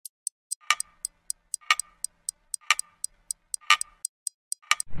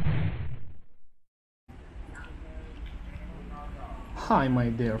Hi my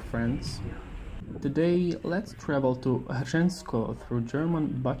dear friends. Today let's travel to Hřensko through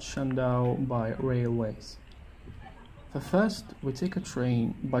German Bad Schandau by railways. First we take a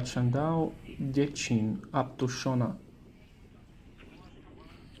train Bad Schandau Děčín up to Schöna.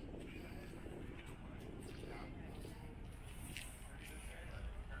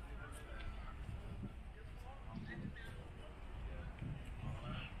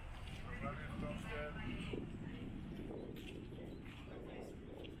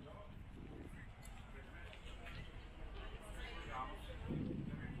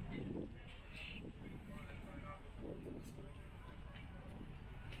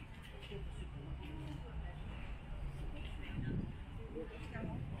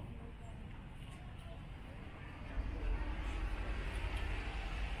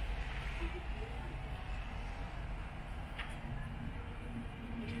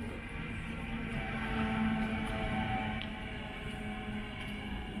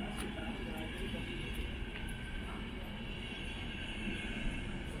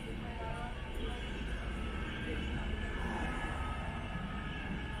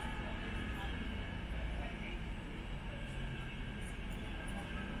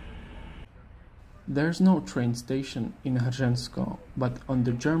 There's no train station in Hřensko, but on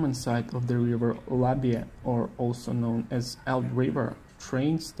the German side of the river Elbe, or also known as Elbe River,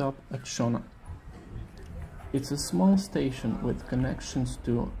 trains stop at Schöna. It's a small station with connections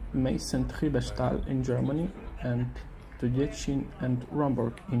to Meißen-Triebetal in Germany and to Děčín and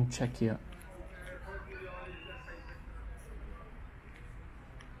Romberg in Czechia.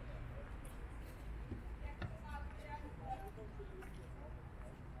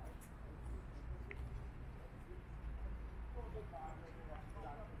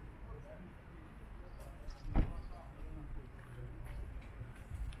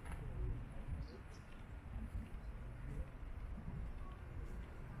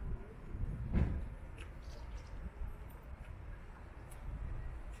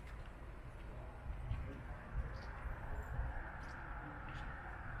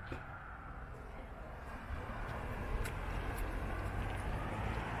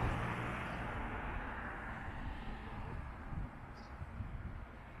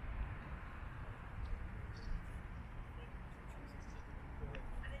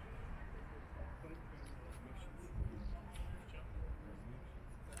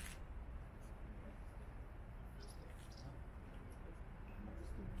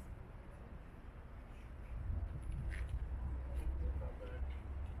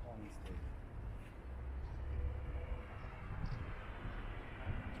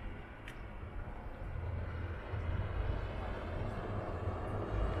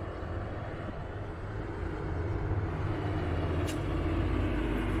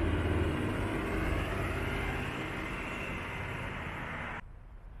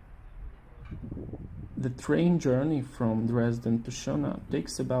 The train journey from Dresden to Schöna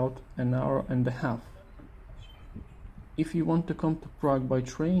takes about an hour and a half. If you want to come to Prague by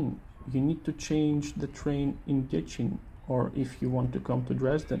train, you need to change the train in Děčín, or if you want to come to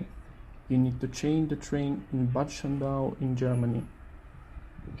Dresden, you need to change the train in Bad Schandau in Germany.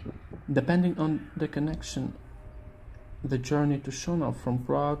 Depending on the connection, the journey to Schöna from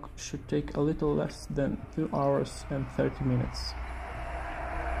Prague should take a little less than 2 hours and 30 minutes.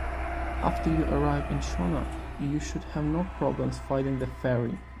 After you arrive in Schöna, you should have no problems finding the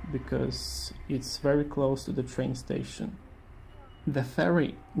ferry, because it's very close to the train station. The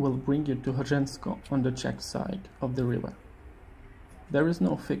ferry will bring you to Hřensko on the Czech side of the river. There is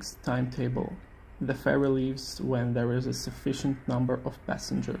no fixed timetable. The ferry leaves when there is a sufficient number of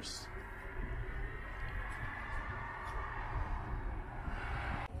passengers.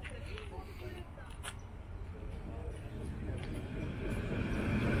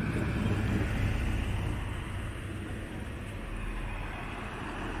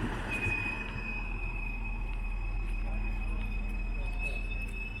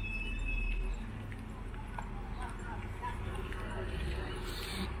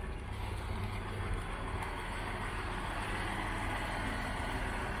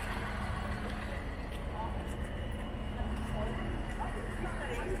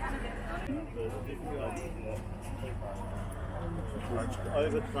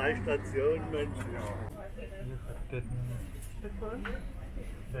 Also 3 Stationen, Mensch. That's good,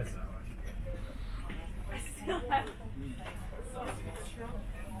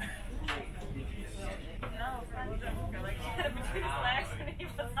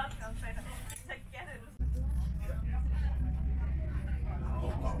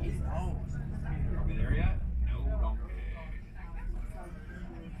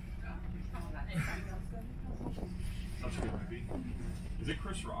 maybe.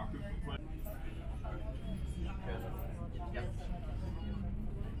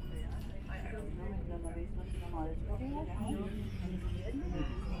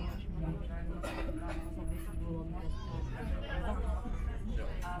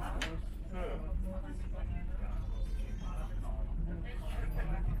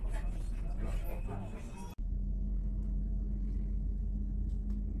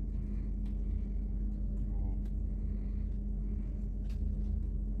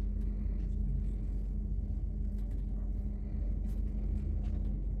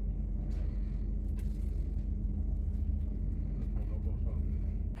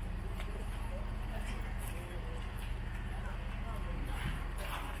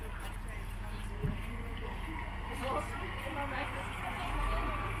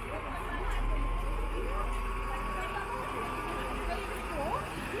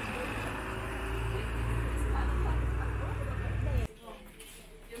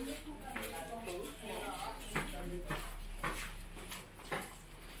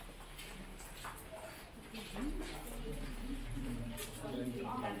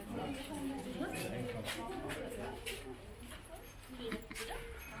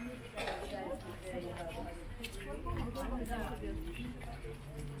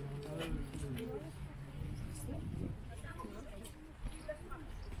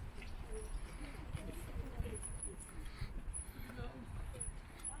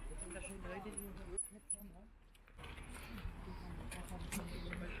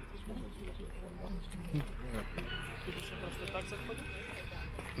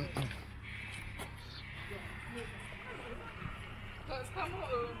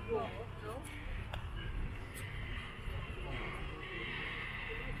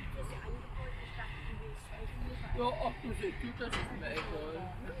 Ja, ach du siehst, das ist mir egal.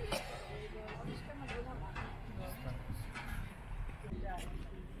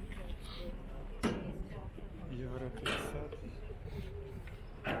 Euro 50.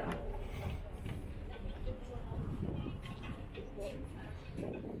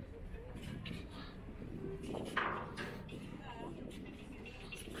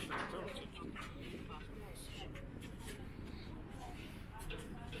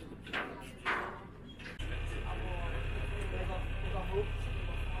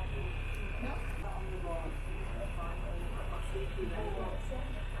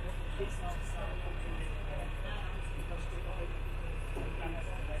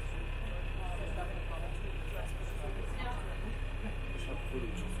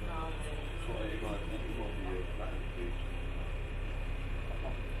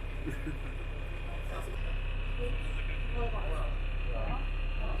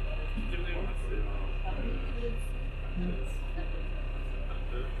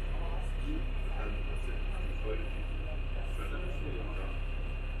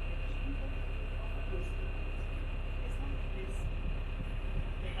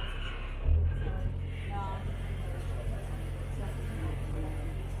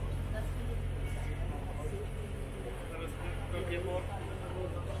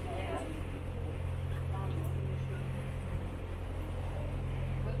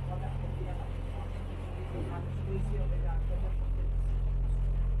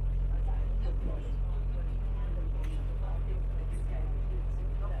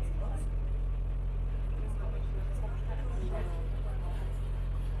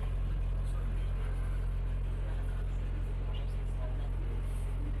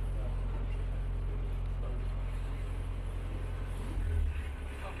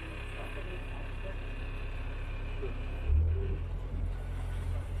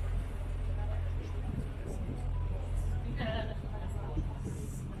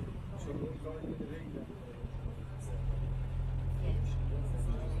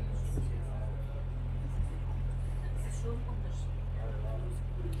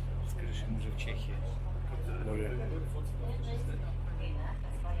 Skryszy może w Czechie. No nie.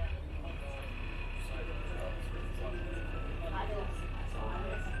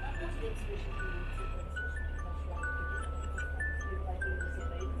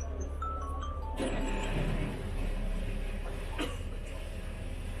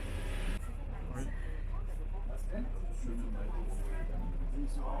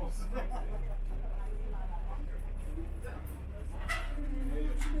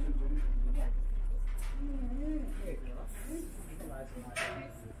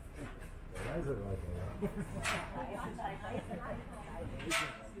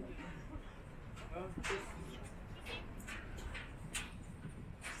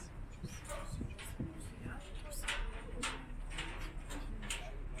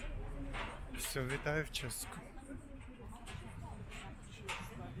 Все, вітаю в Česku.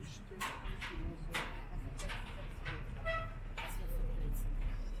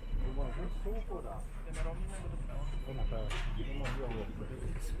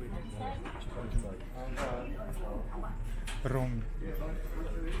 Rum.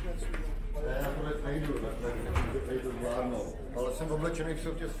 Já to nejdu zvládnout, ale jsem oblečený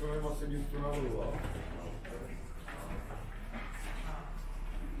v těch svojím a sedím tu na vodu.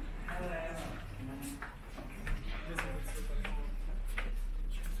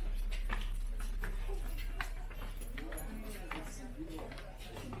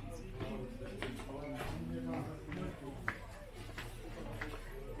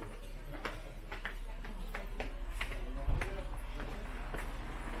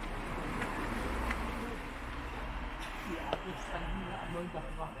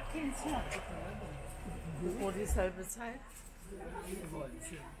 Vor dieselbe Zeit.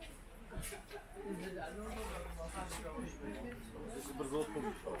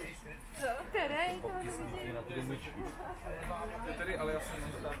 Tady, ale já jsem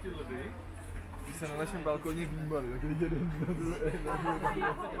na státě ledy, když se na našem balkoně vnímali, tak viděli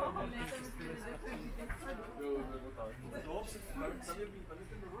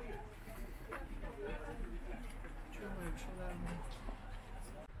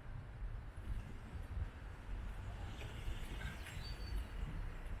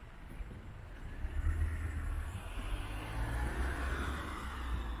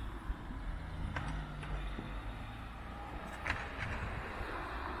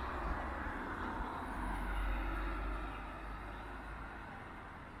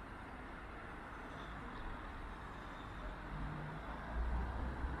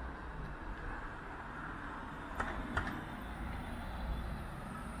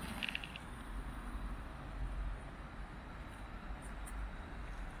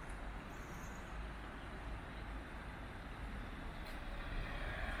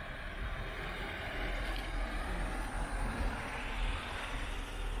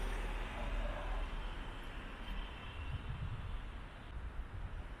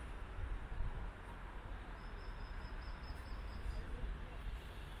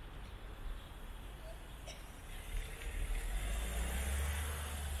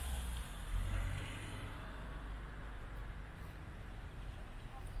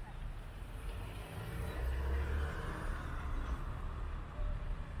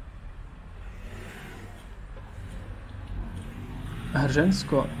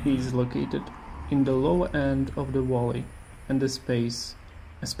Hřensko is located in the lower end of the valley, and the space,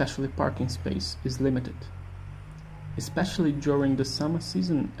 especially parking space, is limited. Especially during the summer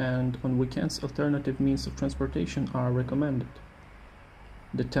season and on weekends, alternative means of transportation are recommended.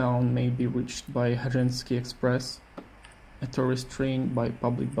 The town may be reached by Hřenský Express, a tourist train, by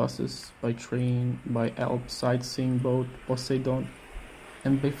public buses, by train, by Elbe sightseeing boat Poseidon,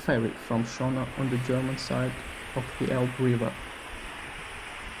 and by ferry from Schöna on the German side of the Elbe River.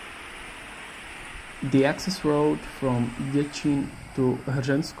 The access road from Děčín to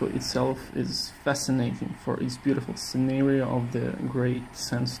Hřensko itself is fascinating for its beautiful scenery of the great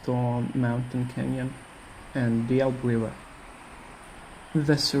sandstone mountain canyon and the Elbe River.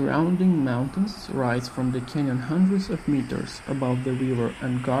 The surrounding mountains rise from the canyon hundreds of meters above the river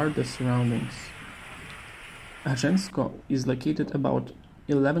and guard the surroundings. Hřensko is located about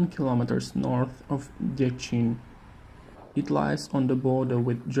 11 kilometers north of Děčín. It lies on the border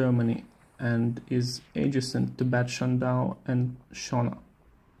with Germany and is adjacent to Bad Schandau and Schöna,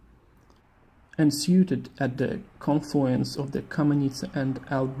 and situated at the confluence of the Kamennice and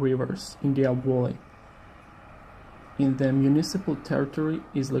Elbe rivers in the Elbe Valley. In the municipal territory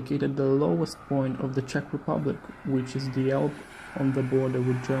is located the lowest point of the Czech Republic, which is the Elbe on the border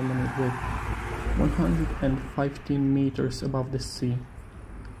with Germany with 115 meters above the sea.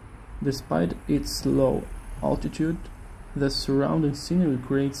 Despite its low altitude, the surrounding scenery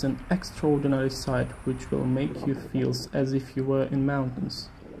creates an extraordinary sight which will make you feel as if you were in mountains.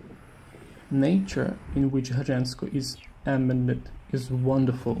 Nature in which Hřensko is embedded is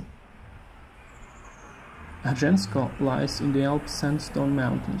wonderful. Hřensko lies in the Alp sandstone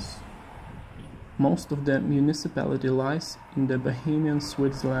mountains. Most of the municipality lies in the Bohemian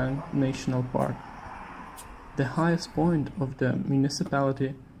Switzerland National Park. The highest point of the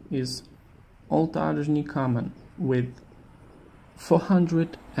municipality is Oltářní Kámen with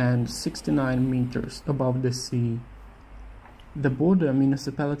 469 meters above the sea. The border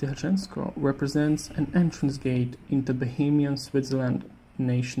municipality Hřensko represents an entrance gate into Bohemian Switzeland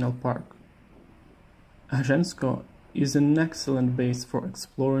National Park. Hřensko is an excellent base for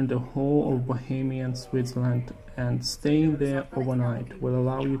exploring the whole of Bohemian Switzerland, and staying there overnight will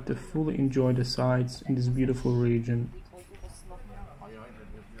allow you to fully enjoy the sights in this beautiful region.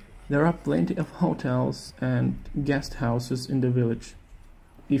 There are plenty of hotels and guest houses in the village.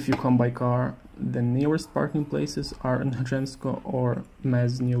 If you come by car, the nearest parking places are in Hřensko or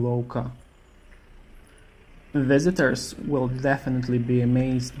Mezní Louka. Visitors will definitely be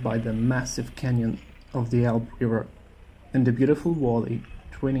amazed by the massive canyon of the Elbe River and the beautiful valley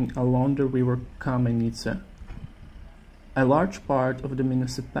twinning along the river Kamenice. A large part of the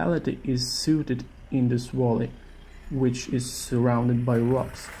municipality is suited in this valley, which is surrounded by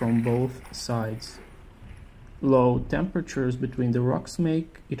rocks from both sides. Low temperatures between the rocks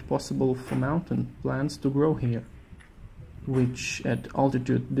make it possible for mountain plants to grow here, which at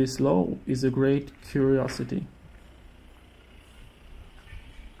altitude this low is a great curiosity.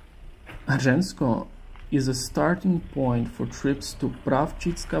 Hřensko is a starting point for trips to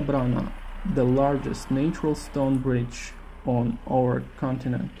Pravčická Brana, the largest natural stone bridge on our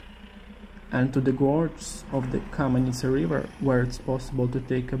continent, and to the gorge of the Kamenice River, where it's possible to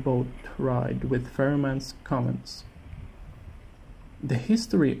take a boat ride with ferryman's comments. The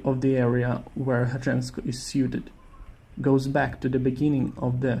history of the area where Hřensko is suited goes back to the beginning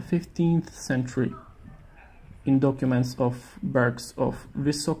of the 15th century. In documents of Bergs of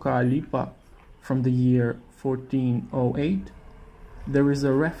Vysoká Lipa from the year 1408, there is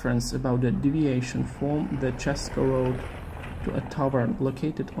a reference about a deviation from the Česká road to a tavern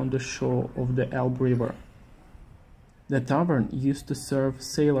located on the shore of the Elbe River. The tavern used to serve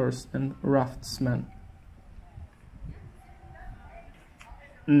sailors and raftsmen.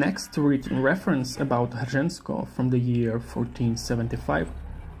 Next written reference about Hřensko from the year 1475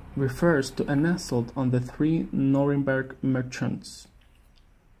 refers to an assault on the 3 Nuremberg merchants.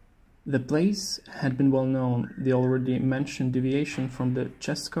 The place had been well known. The already mentioned deviation from the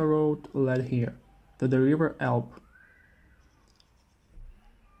Česká road led here, to the river Elbe.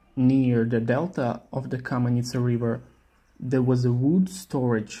 Near the delta of the Kamenice River, there was a wood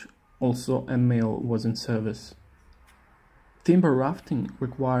storage, also a mill was in service. Timber rafting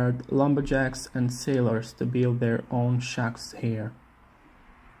required lumberjacks and sailors to build their own shacks here.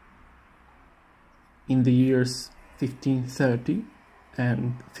 In the years 1530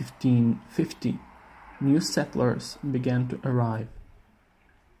 and 1550, new settlers began to arrive.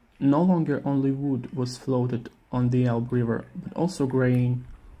 No longer only wood was floated on the Elbe River, but also grain,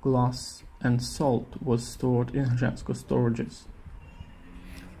 glass and salt was stored in Hřensko storages.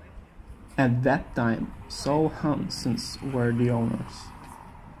 At that time, Saul Hansens were the owners.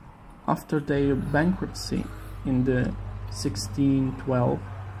 After their bankruptcy in the 1612,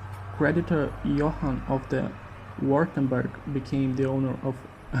 creditor Johann of the Wartenberg became the owner of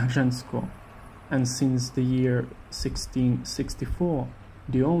Hřensko, and since the year 1664,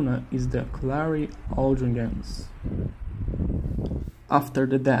 the owner is the Clary Aldringens. After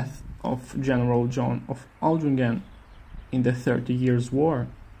the death of General John of Aldringen in the 30 Years' War,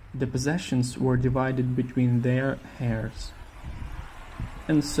 the possessions were divided between their heirs.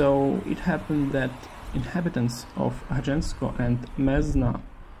 And so it happened that inhabitants of Hřensko and Mezna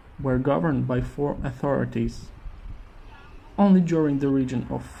were governed by 4 authorities. Only during the region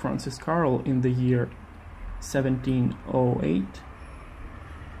of Francis Carl in the year 1708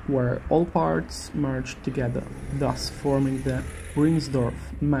 where all parts merged together, thus forming the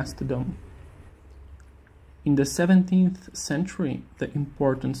Ringsdorf Mastodon. In the 17th century, the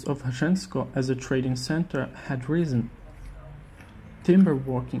importance of Hřensko as a trading center had risen. Timber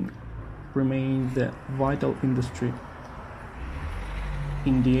working remained the vital industry.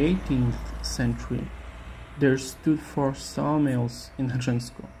 In the 18th century, there stood 4 sawmills in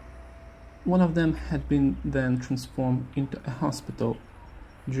Hřensko. One of them had been then transformed into a hospital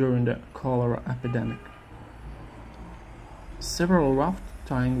during the cholera epidemic. Several raft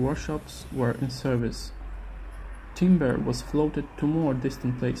tying workshops were in service. Timber was floated to more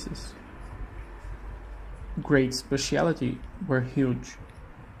distant places. Great specialty were huge.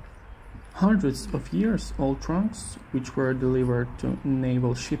 Hundreds of years old trunks which were delivered to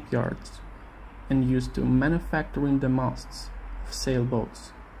naval shipyards and used to manufacturing the masts of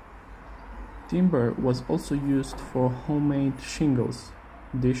sailboats. Timber was also used for homemade shingles,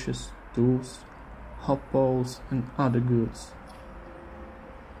 dishes, tools, hop poles and other goods.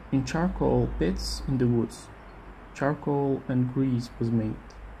 In charcoal pits in the woods, charcoal and grease was made.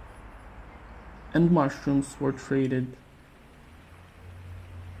 And mushrooms were traded.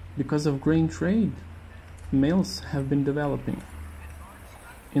 Because of grain trade, mills have been developing.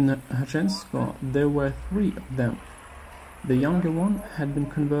 In Hřensko there were 3 of them. The younger one had been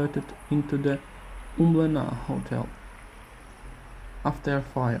converted into the Umlena Hotel after a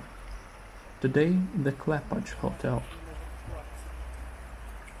fire. Today the Klepacz Hotel.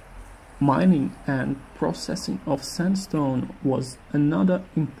 Mining and processing of sandstone was another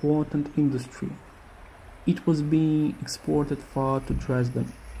important industry. It was being exported far to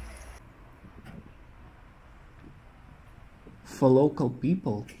Dresden. For local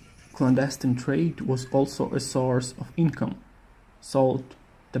people, clandestine trade was also a source of income. Salt,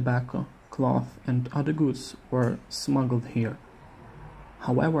 tobacco, cloth and other goods were smuggled here.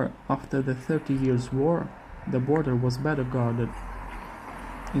 However, after the 30 Years' War, the border was better guarded.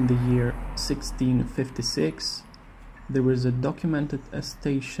 In the year 1656, there is a documented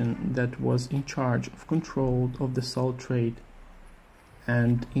station that was in charge of control of the salt trade,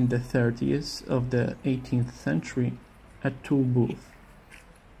 and in the 30s of the 18th century, a toll booth.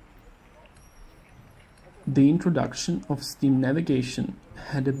 The introduction of steam navigation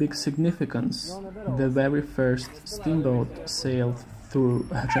had a big significance. The very first steamboat sailed through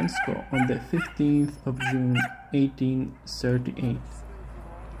Hřensko on the 15th of June 1838.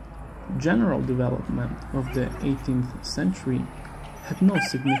 General development of the 18th century had no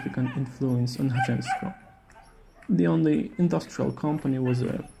significant influence on Hřensko. The only industrial company was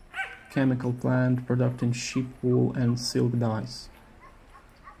a chemical plant producing sheep wool and silk dyes.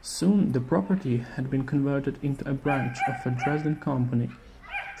 Soon the property had been converted into a branch of a Dresden company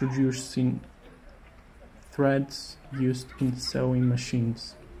producing threads used in sewing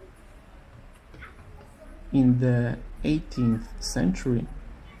machines. In the 18th century,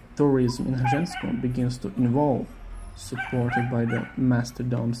 tourism in Hřensko begins to evolve, supported by the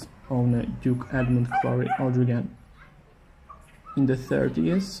mastodon's owner Duke Edmund Clary Aldrigan. In the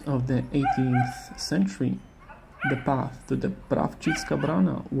 30s of the 18th century, the path to the Pravčická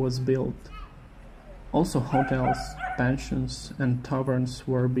Brana was built. Also hotels, pensions and taverns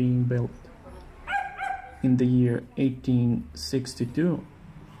were being built. In the year 1862,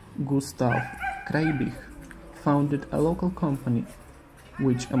 Gustav Kreibich founded a local company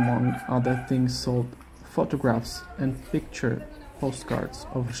which among other things sold photographs and picture postcards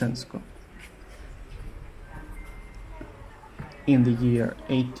of Hřensko. In the year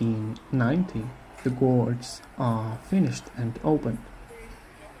 1890, the gorges are finished and opened.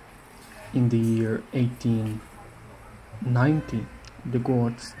 In the year 1890, the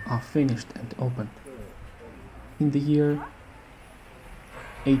gorges are finished and opened. In the year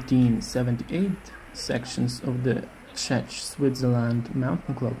 1878, sections of the Czech Switzerland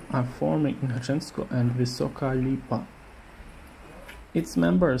Mountain Club are forming in Hřensko and Vysoká Lípa. Its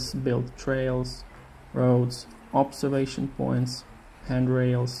members built trails, roads, observation points,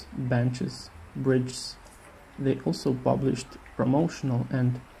 handrails, benches, bridges. They also published promotional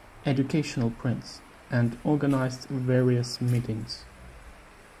and educational prints and organized various meetings.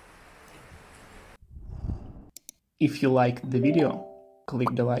 If you liked the video, click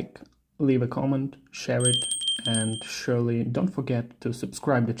the like, leave a comment, share it, and surely don't forget to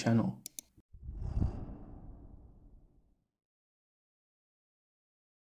subscribe the channel.